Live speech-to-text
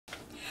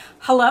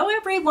Hello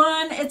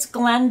everyone, it's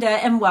Glenda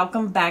and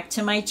welcome back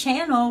to my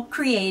channel,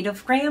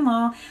 Creative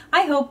Grandma.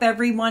 I hope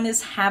everyone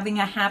is having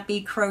a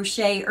happy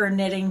crochet or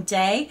knitting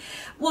day.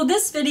 Well,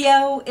 this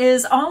video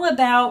is all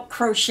about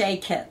crochet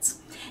kits.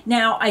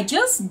 Now, I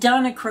just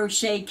done a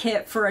crochet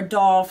kit for a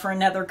doll for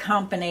another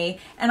company,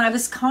 and I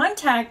was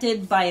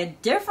contacted by a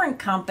different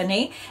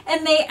company,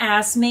 and they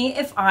asked me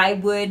if I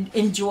would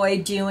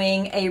enjoy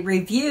doing a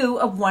review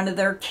of one of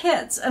their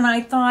kits. And I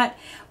thought,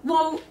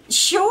 well,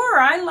 sure,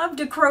 I love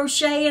to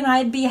crochet, and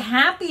I'd be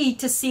happy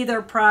to see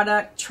their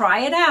product, try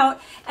it out,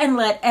 and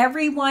let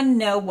everyone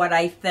know what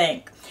I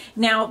think.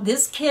 Now,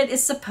 this kit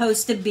is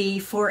supposed to be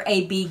for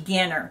a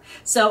beginner.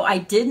 So I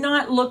did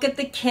not look at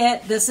the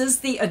kit. This is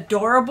the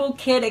adorable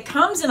kit. It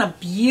comes in a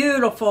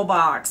beautiful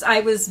box. I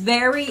was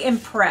very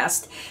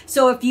impressed.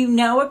 So if you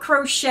know a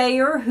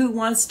crocheter who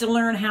wants to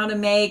learn how to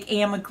make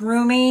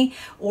amigurumi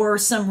or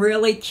some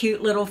really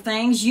cute little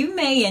things, you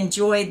may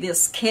enjoy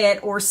this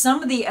kit or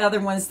some of the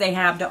other ones they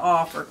have to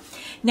offer.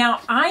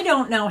 Now, I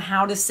don't know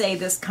how to say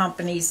this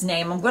company's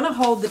name. I'm going to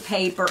hold the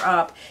paper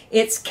up.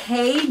 It's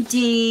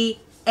KDAFIO.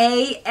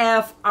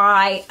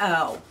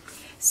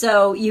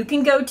 So you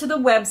can go to the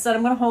website.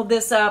 I'm going to hold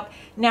this up.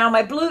 Now,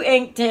 my blue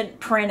ink didn't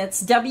print.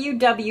 It's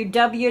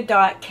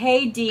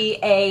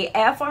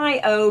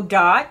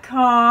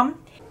www.kdafio.com.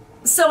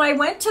 So I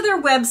went to their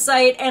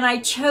website and I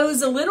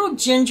chose a little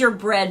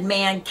gingerbread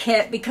man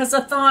kit because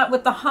I thought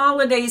with the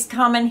holidays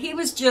coming, he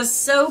was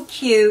just so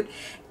cute.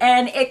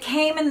 And it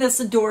came in this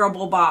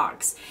adorable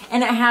box.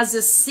 And it has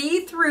a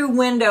see-through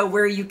window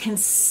where you can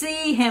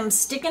see him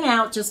sticking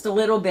out just a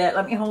little bit.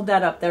 Let me hold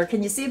that up there.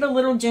 Can you see the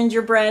little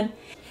gingerbread?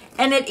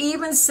 And it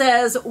even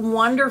says,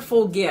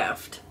 wonderful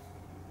gift.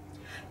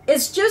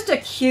 It's just a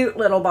cute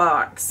little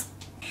box.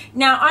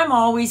 Now, I'm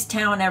always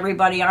telling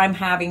everybody I'm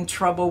having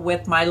trouble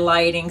with my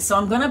lighting, so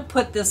I'm going to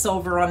put this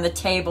over on the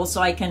table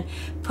so I can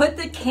put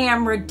the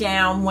camera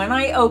down when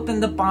I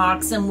open the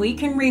box and we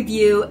can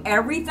review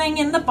everything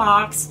in the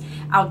box.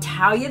 I'll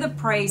tell you the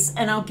price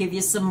and I'll give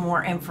you some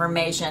more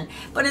information.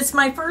 But it's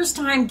my first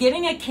time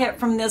getting a kit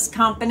from this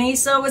company,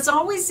 so it's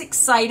always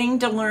exciting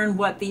to learn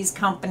what these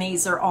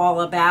companies are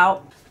all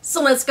about.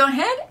 So let's go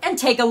ahead and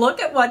take a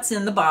look at what's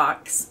in the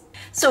box.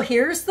 So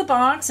here's the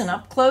box, an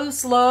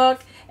up-close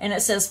look. And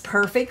it says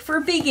perfect for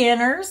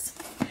beginners.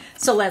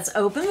 So let's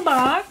open the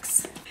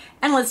box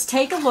and let's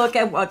take a look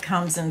at what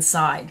comes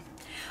inside.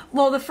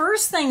 Well, the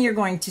first thing you're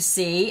going to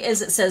see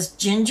is it says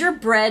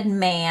Gingerbread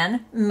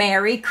Man,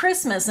 Merry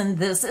Christmas. And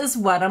this is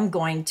what I'm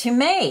going to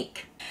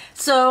make.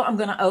 So I'm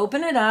going to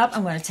open it up.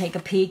 I'm going to take a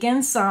peek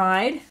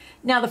inside.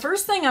 Now, the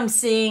first thing I'm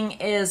seeing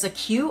is a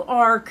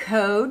QR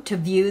code to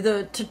view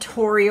the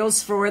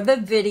tutorials for the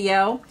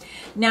video.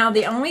 Now,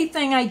 the only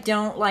thing I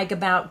don't like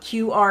about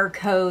QR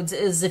codes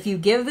is if you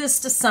give this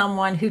to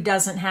someone who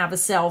doesn't have a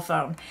cell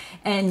phone.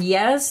 And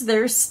yes,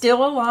 there's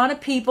still a lot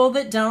of people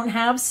that don't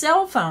have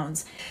cell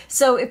phones.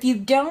 So if you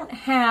don't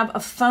have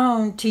a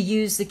phone to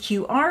use the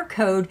QR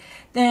code,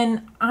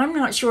 then I'm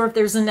not sure if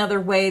there's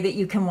another way that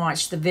you can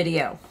watch the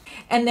video.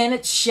 And then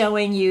it's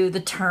showing you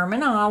the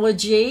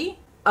terminology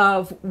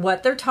of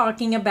what they're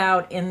talking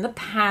about in the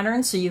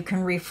pattern, so you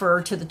can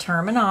refer to the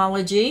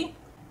terminology.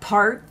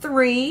 Part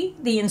 3,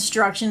 the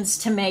instructions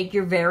to make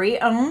your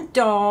very own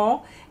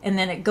doll, and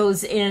then it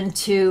goes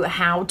into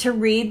how to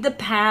read the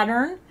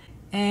pattern,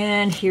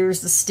 and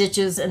here's the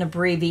stitches and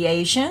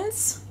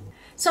abbreviations.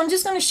 So I'm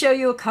just going to show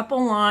you a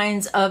couple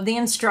lines of the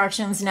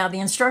instructions. Now, the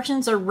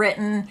instructions are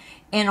written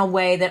in a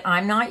way that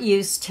I'm not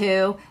used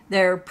to.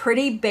 They're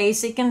pretty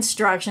basic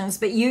instructions,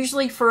 but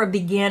usually for a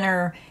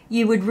beginner,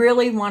 you would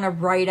really want to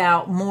write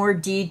out more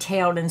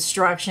detailed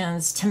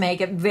instructions to make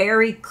it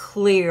very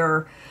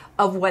clear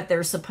of what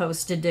they're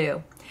supposed to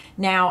do.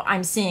 Now,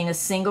 I'm seeing a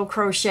single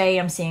crochet,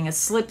 I'm seeing a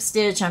slip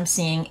stitch, I'm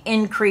seeing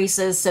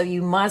increases, so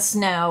you must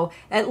know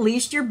at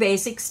least your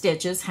basic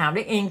stitches, how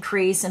to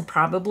increase and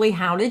probably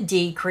how to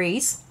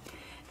decrease.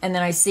 And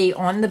then I see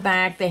on the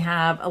back they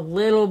have a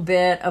little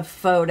bit of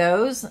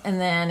photos,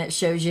 and then it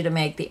shows you to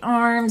make the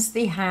arms,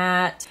 the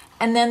hat,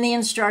 and then the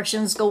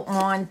instructions go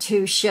on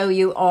to show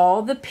you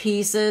all the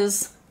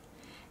pieces.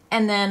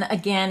 And then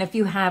again, if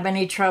you have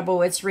any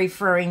trouble, it's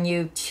referring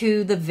you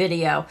to the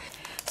video.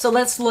 So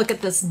let's look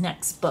at this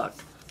next book.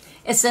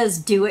 It says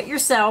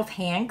Do-It-Yourself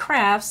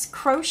Handcrafts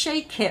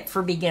Crochet Kit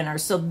for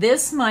Beginners. So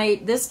this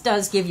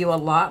does give you a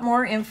lot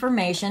more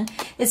information.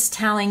 It's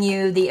telling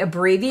you the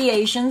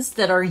abbreviations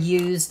that are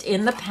used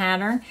in the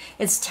pattern.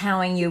 It's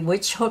telling you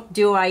which hook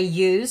do I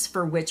use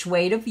for which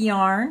weight of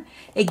yarn.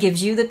 It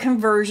gives you the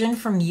conversion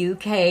from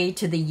UK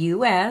to the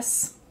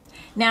US.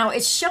 Now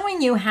it's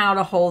showing you how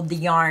to hold the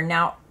yarn.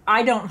 Now,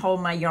 I don't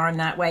hold my yarn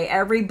that way.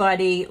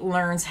 Everybody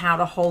learns how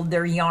to hold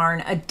their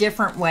yarn a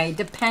different way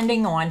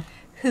depending on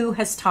who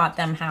has taught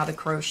them how to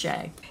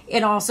crochet.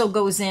 It also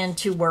goes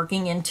into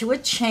working into a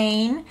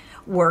chain,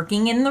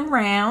 working in the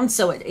round,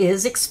 so it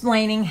is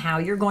explaining how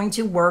you're going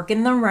to work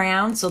in the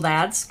round, so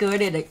that's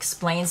good. It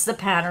explains the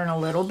pattern a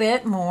little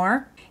bit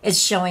more. It's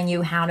showing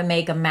you how to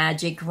make a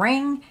magic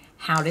ring,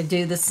 how to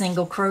do the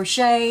single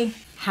crochet,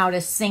 how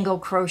to single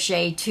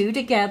crochet 2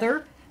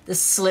 together, the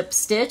slip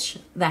stitch,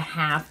 the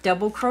half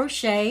double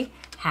crochet,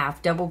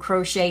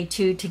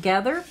 2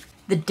 together,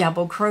 the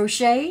double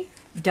crocheting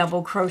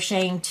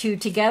 2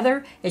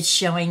 together. It's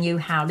showing you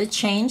how to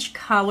change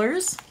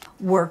colors,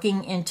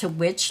 working into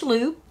which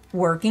loop,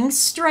 working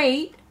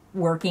straight,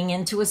 working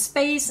into a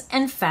space,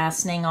 and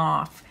fastening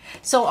off.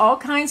 So all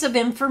kinds of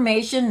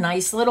information,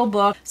 nice little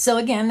book. So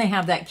again, they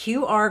have that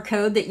QR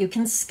code that you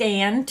can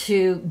scan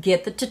to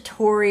get the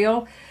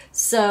tutorial.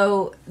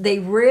 So they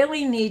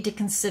really need to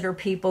consider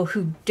people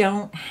who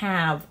don't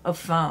have a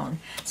phone.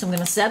 So I'm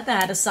going to set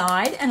that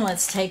aside and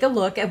let's take a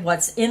look at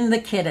what's in the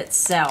kit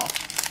itself.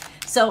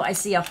 So I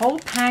see a whole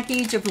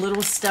package of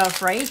little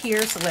stuff right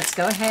here. So let's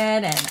go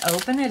ahead and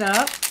open it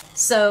up.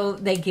 So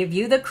they give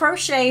you the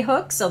crochet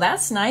hook, so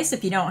that's nice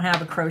if you don't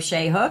have a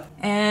crochet hook.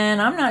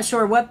 And I'm not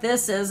sure what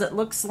this is. It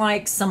looks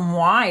like some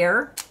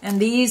wire. And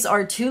these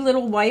are 2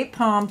 little white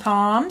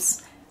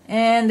pom-poms.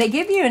 And they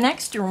give you an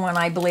extra one,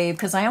 I believe,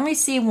 because I only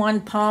see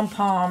 1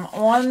 pom-pom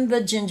on the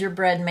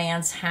Gingerbread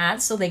Man's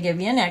hat. So they give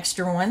you an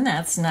extra one.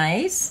 That's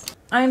nice.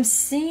 I'm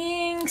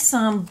seeing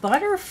some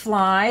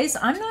butterflies.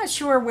 I'm not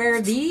sure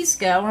where these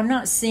go. I'm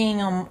not seeing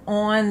them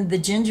on the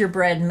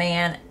Gingerbread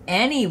Man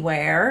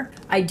anywhere.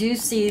 I do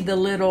see the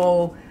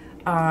little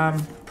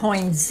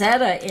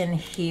poinsettia in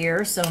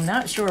here, so I'm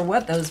not sure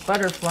what those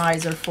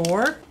butterflies are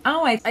for.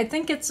 Oh, I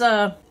think it's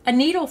a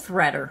needle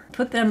threader.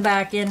 Put them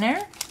back in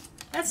there.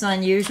 That's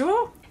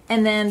unusual.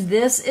 And then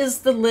this is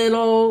the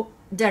little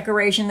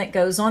decoration that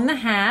goes on the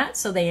hat,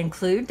 so they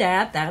include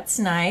that. That's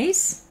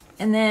nice.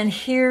 And then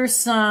here's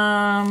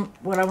some,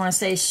 what I want to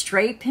say,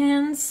 straight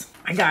pins.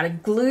 I got a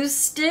glue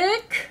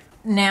stick.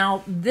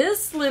 Now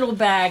this little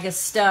bag of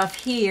stuff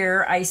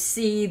here, I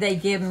see they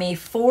give me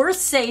 4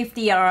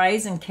 safety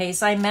eyes in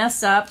case I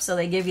mess up. So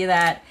they give you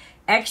that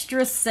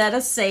extra set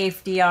of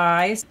safety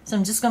eyes. So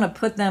I'm just going to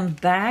put them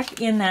back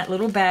in that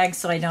little bag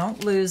so I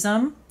don't lose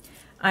them.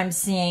 I'm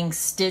seeing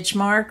stitch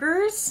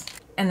markers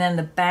and then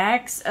the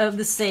backs of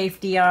the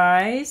safety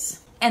eyes.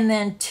 And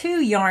then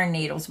 2 yarn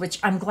needles, which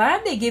I'm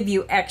glad they give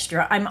you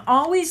extra. I'm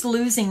always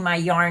losing my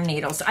yarn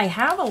needles. I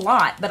have a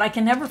lot, but I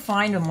can never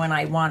find them when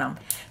I want them.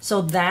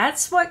 So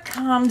that's what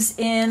comes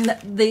in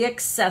the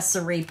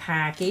accessory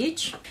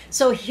package.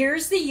 So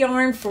here's the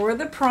yarn for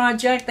the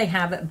project. They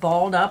have it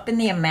balled up in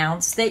the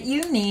amounts that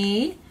you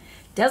need.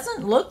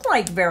 Doesn't look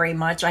like very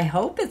much. I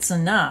hope it's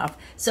enough.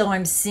 So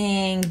I'm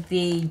seeing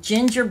the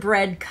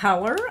gingerbread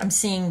color. I'm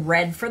seeing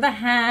red for the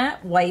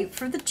hat, white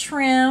for the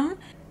trim.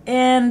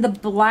 And the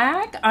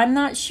black, I'm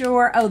not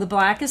sure. Oh, the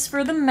black is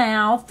for the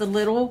mouth, the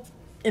little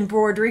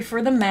embroidery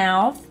for the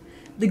mouth,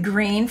 the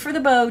green for the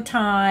bow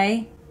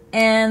tie,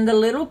 and the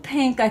little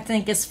pink, I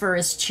think, is for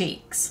his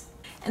cheeks.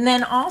 And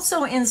then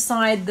also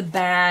inside the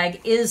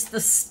bag is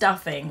the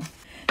stuffing.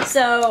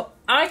 So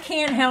I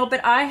can't help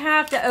it. I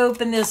have to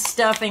open this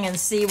stuffing and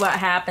see what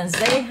happens.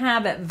 They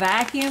have it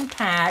vacuum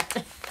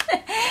packed.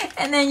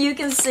 And then you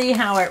can see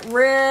how it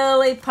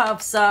really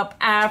puffs up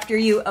after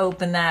you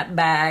open that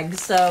bag.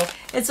 So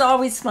it's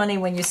always funny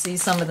when you see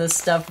some of this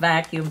stuff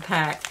vacuum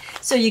packed.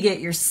 So you get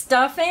your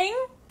stuffing,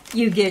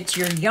 you get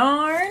your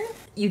yarn,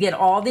 you get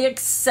all the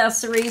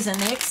accessories in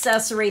the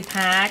accessory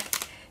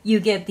pack,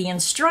 you get the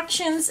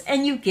instructions,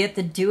 and you get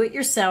the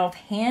do-it-yourself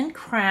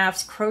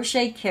handcrafts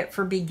crochet kit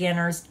for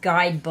beginners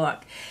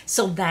guidebook.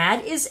 So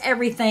that is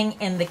everything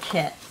in the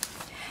kit.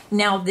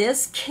 Now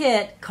this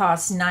kit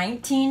costs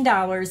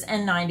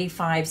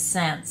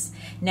 $19.95.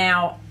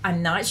 Now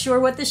I'm not sure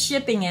what the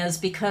shipping is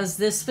because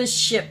this was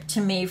shipped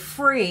to me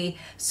free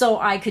so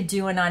I could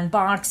do an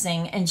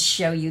unboxing and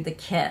show you the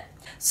kit.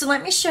 So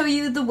let me show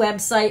you the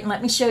website and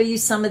let me show you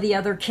some of the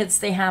other kits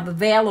they have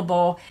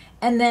available.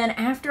 And then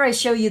after I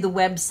show you the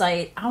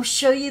website, I'll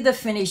show you the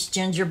finished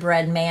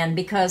Gingerbread Man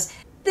because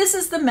this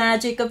is the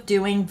magic of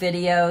doing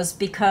videos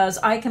because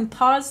I can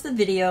pause the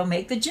video,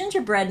 make the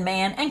gingerbread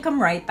man, and come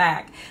right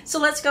back. So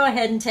let's go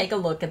ahead and take a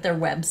look at their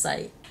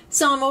website.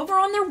 So I'm over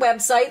on their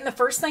website, and the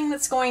first thing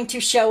that's going to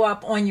show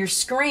up on your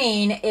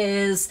screen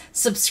is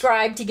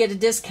subscribe to get a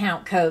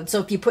discount code.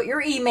 So if you put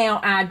your email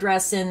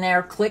address in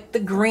there, click the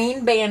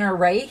green banner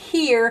right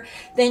here,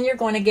 then you're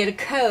going to get a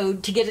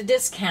code to get a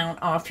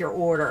discount off your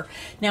order.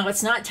 Now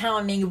it's not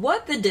telling me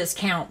what the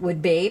discount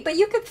would be, but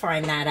you could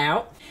find that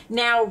out.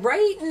 Now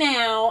right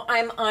now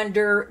I'm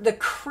under the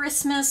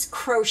Christmas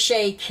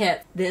crochet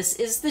kit. This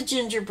is the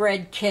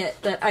gingerbread kit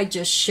that I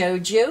just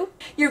showed you.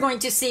 You're going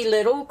to see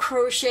little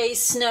crochet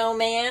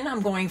snowman.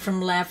 I'm going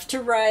from left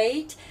to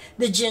right.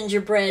 The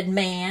gingerbread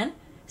man,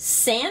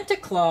 Santa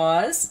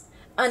Claus,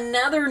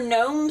 another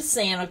gnome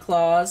Santa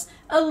Claus,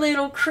 a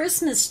little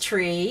Christmas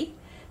tree.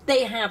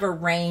 They have a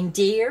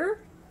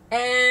reindeer.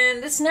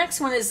 And this next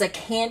one is a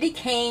candy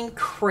cane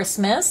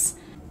Christmas,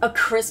 a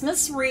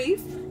Christmas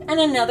wreath, and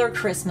another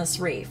Christmas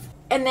wreath.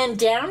 And then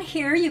down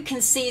here you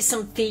can see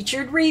some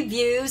featured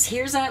reviews.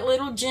 Here's that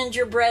little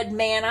gingerbread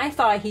man. I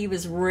thought he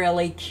was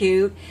really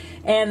cute.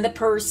 And the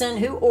person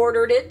who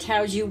ordered it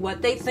tells you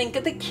what they think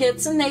of the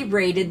kits, and they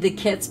rated the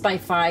kits by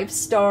 5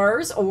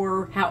 stars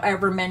or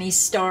however many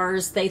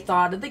stars they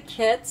thought of the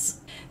kits.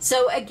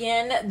 So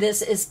again,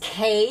 this is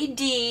KDAFIO.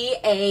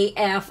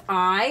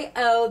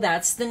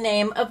 That's the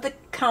name of the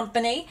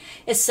company.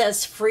 It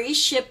says free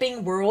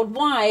shipping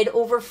worldwide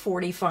over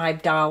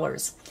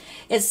 $45.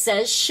 It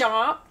says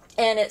shop.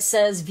 And it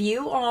says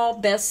view all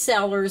best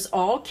sellers,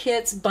 all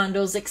kits,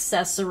 bundles,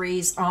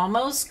 accessories,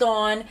 almost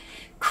gone,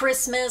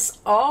 Christmas,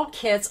 all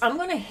kits. I'm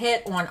going to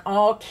hit on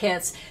all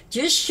kits,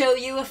 just show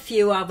you a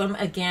few of them.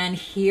 Again,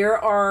 here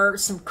are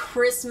some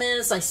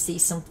Christmas. I see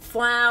some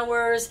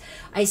flowers.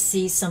 I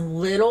see some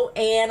little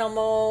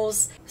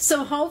animals.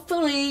 So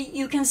hopefully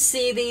you can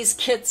see these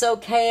kits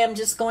okay. I'm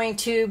just going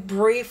to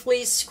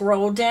briefly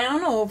scroll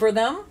down over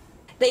them.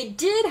 They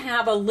did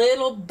have a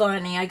little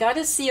bunny. I got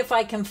to see if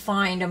I can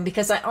find him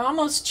because I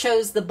almost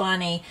chose the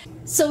bunny.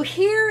 So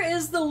here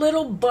is the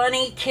little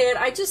bunny kit.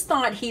 I just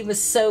thought he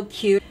was so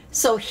cute.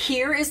 So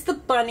here is the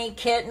bunny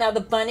kit. Now the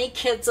bunny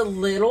kit's a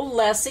little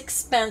less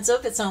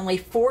expensive. It's only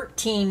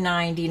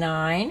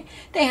 $14.99.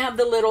 They have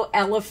the little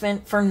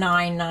elephant for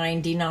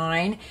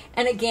 $9.99.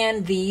 And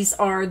again, these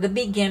are the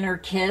beginner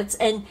kits.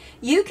 And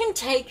you can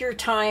take your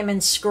time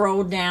and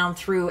scroll down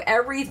through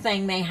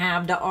everything they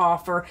have to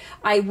offer.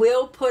 I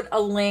will put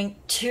a link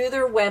to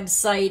their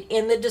website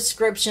in the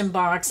description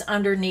box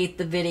underneath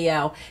the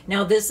video.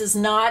 Now this is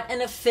not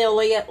an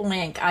affiliate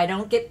link. I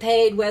don't get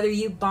paid whether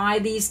you buy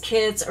these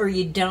kits or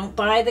you don't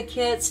buy the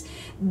kits.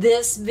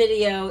 This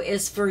video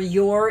is for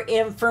your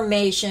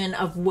information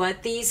of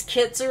what these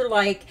kits are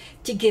like,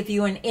 to give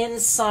you an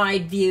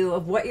inside view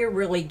of what you're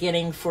really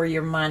getting for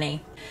your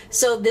money.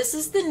 So this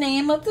is the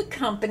name of the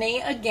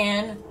company,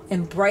 again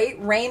in bright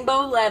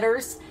rainbow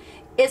letters.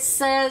 It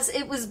says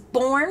it was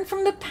born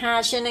from the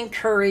passion and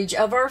courage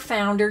of our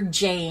founder,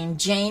 Jane.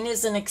 Jane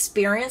is an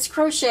experienced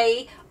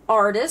crochet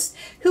artist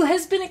who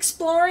has been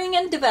exploring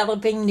and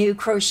developing new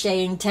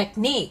crocheting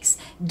techniques,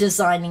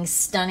 designing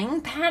stunning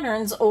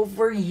patterns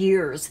over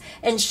years,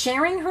 and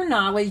sharing her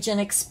knowledge and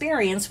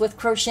experience with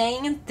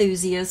crocheting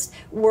enthusiasts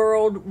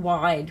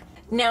worldwide.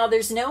 Now,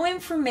 there's no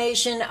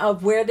information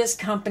of where this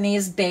company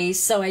is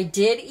based, so I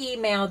did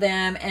email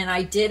them and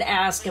I did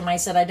ask them. I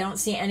said, I don't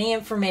see any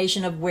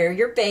information of where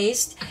you're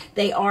based.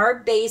 They are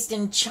based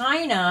in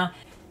China,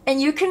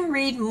 and you can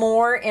read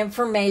more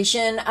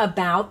information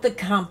about the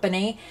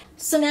company.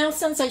 So now,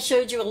 since I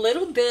showed you a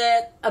little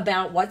bit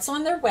about what's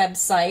on their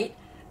website,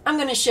 I'm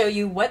going to show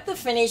you what the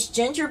finished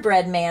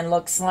gingerbread man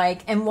looks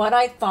like and what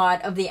I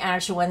thought of the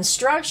actual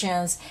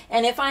instructions,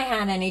 and if I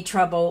had any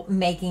trouble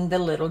making the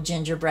little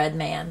gingerbread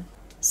man.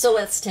 So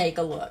let's take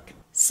a look.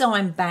 So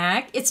I'm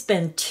back. It's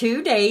been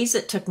 2 days.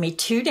 It took me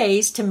 2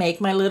 days to make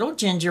my little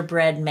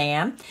gingerbread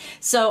man.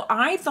 So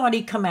I thought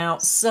he'd come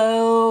out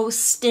so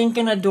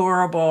stinking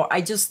adorable. I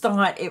just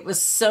thought it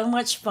was so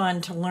much fun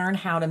to learn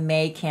how to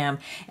make him.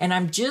 And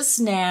I'm just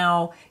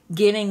now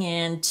getting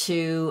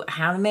into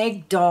how to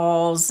make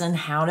dolls and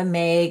how to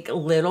make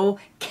little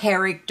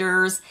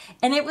characters,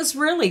 and it was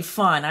really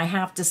fun, I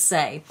have to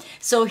say.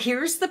 So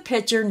here's the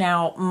picture.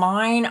 Now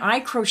mine,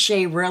 I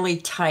crochet really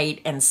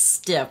tight and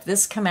stiff.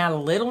 This came out a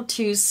little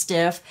too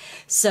stiff,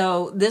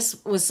 so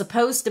this was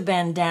supposed to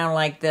bend down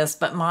like this,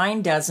 but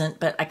mine doesn't.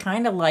 But I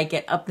kind of like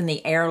it up in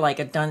the air like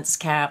a dunce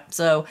cap,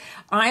 so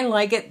I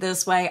like it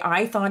this way.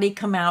 I thought he'd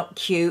come out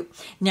cute.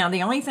 Now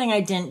the only thing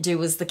I didn't do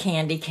was the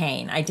candy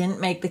cane. I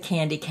didn't make the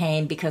candy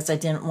cane because I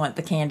didn't want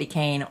the candy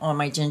cane on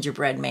my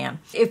gingerbread man.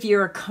 If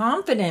you're a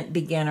confident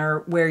beginner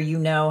where you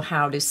know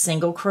how to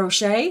single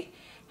crochet,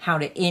 how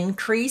to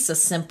increase, a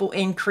simple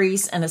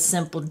increase and a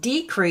simple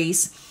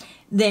decrease,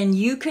 then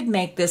you could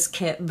make this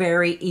kit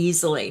very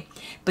easily.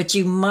 But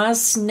you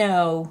must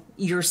know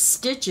your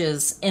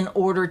stitches in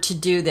order to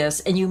do this,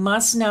 and you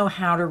must know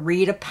how to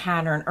read a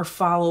pattern or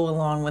follow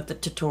along with the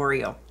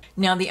tutorial.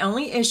 Now, the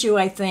only issue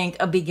I think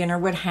a beginner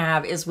would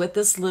have is with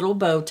this little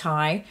bow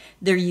tie.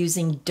 They're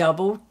using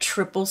double,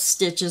 triple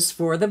stitches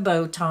for the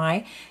bow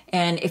tie.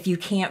 And if you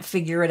can't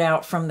figure it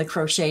out from the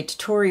crochet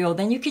tutorial,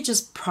 then you could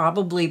just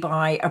probably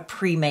buy a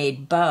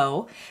pre-made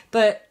bow.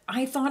 But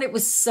I thought it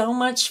was so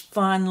much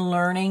fun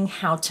learning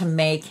how to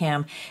make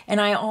him.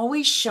 And I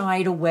always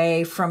shied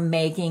away from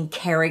making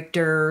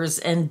characters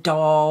and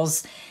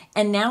dolls.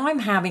 And now I'm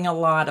having a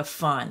lot of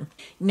fun.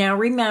 Now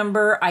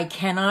remember, I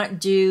cannot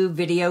do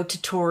video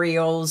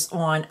tutorials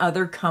on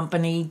other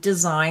company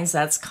designs.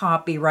 That's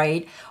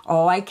copyright.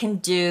 All I can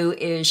do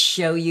is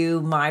show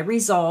you my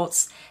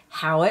results,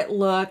 how it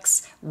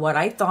looks, what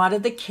I thought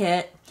of the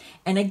kit.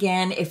 And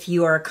again, if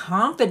you are a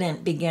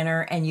confident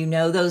beginner and you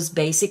know those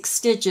basic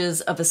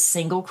stitches of a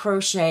single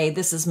crochet,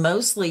 this is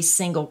mostly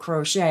single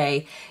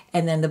crochet,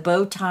 and then the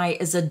bow tie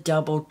is a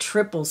double,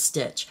 triple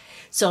stitch.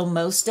 So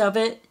most of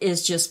it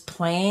is just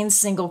plain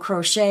single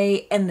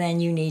crochet, and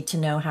then you need to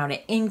know how to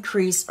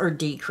increase or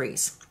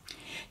decrease.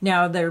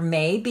 Now, there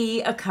may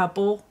be a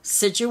couple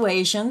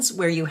situations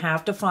where you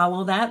have to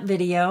follow that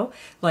video,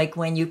 like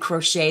when you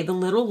crochet the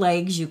little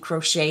legs, you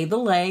crochet the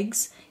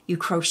legs, you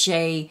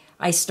crochet,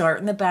 I start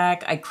in the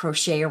back, I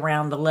crochet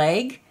around the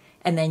leg,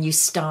 and then you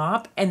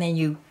stop, and then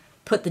you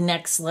put the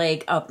next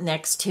leg up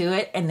next to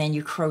it, and then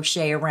you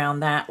crochet around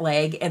that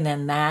leg, and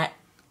then that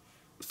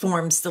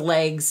forms the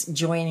legs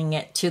joining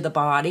it to the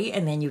body,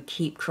 and then you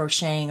keep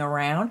crocheting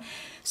around.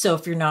 So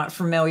if you're not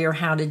familiar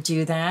how to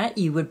do that,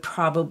 you would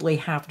probably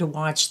have to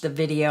watch the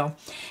video.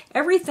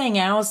 Everything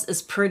else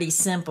is pretty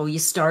simple. You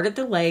start at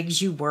the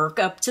legs, you work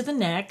up to the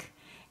neck,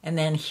 and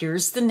then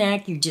here's the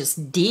neck. You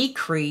just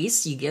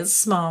decrease, you get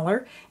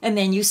smaller, and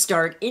then you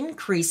start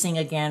increasing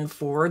again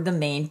for the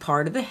main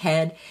part of the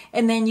head,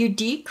 and then you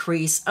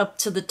decrease up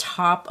to the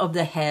top of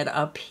the head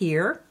up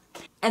here.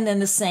 And then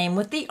the same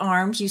with the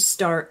arms. You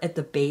start at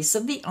the base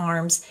of the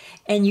arms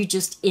and you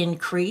just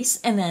increase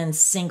and then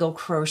single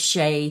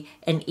crochet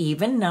an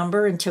even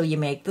number until you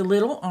make the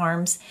little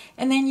arms,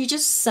 and then you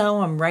just sew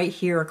them right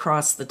here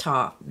across the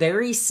top.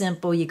 Very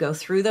simple. You go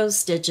through those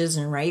stitches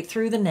and right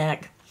through the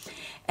neck.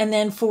 And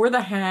then for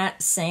the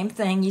hat, same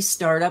thing. You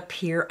start up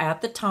here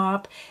at the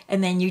top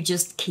and then you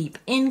just keep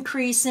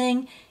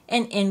increasing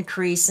and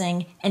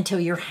increasing until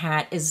your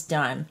hat is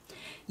done.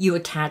 You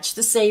attach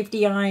the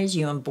safety eyes,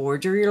 you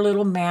embroider your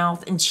little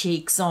mouth and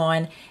cheeks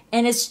on,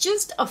 and it's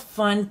just a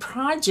fun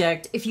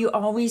project if you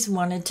always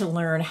wanted to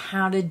learn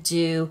how to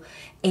do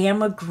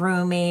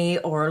amigurumi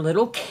or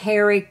little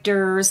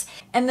characters.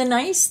 And the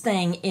nice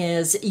thing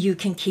is you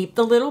can keep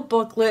the little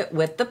booklet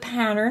with the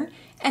pattern,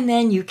 and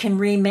then you can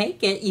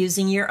remake it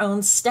using your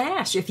own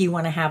stash if you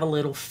want to have a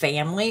little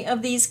family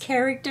of these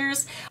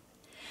characters.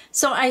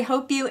 So I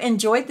hope you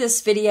enjoyed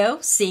this video,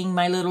 seeing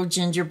my little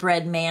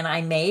gingerbread man I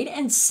made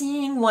and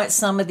seeing what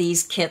some of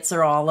these kits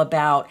are all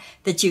about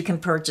that you can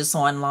purchase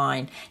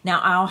online. Now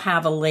I'll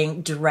have a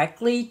link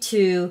directly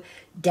to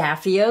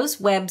KDAFIO's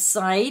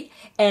website,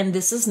 and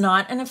this is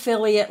not an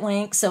affiliate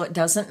link, so it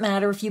doesn't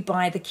matter if you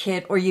buy the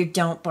kit or you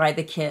don't buy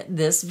the kit.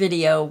 This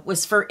video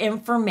was for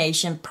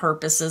information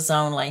purposes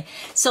only.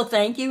 So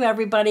thank you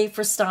everybody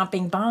for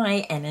stopping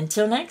by, and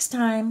until next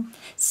time,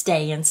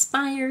 stay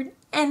inspired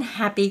and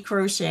happy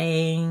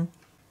crocheting.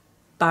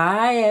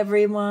 Bye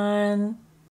everyone.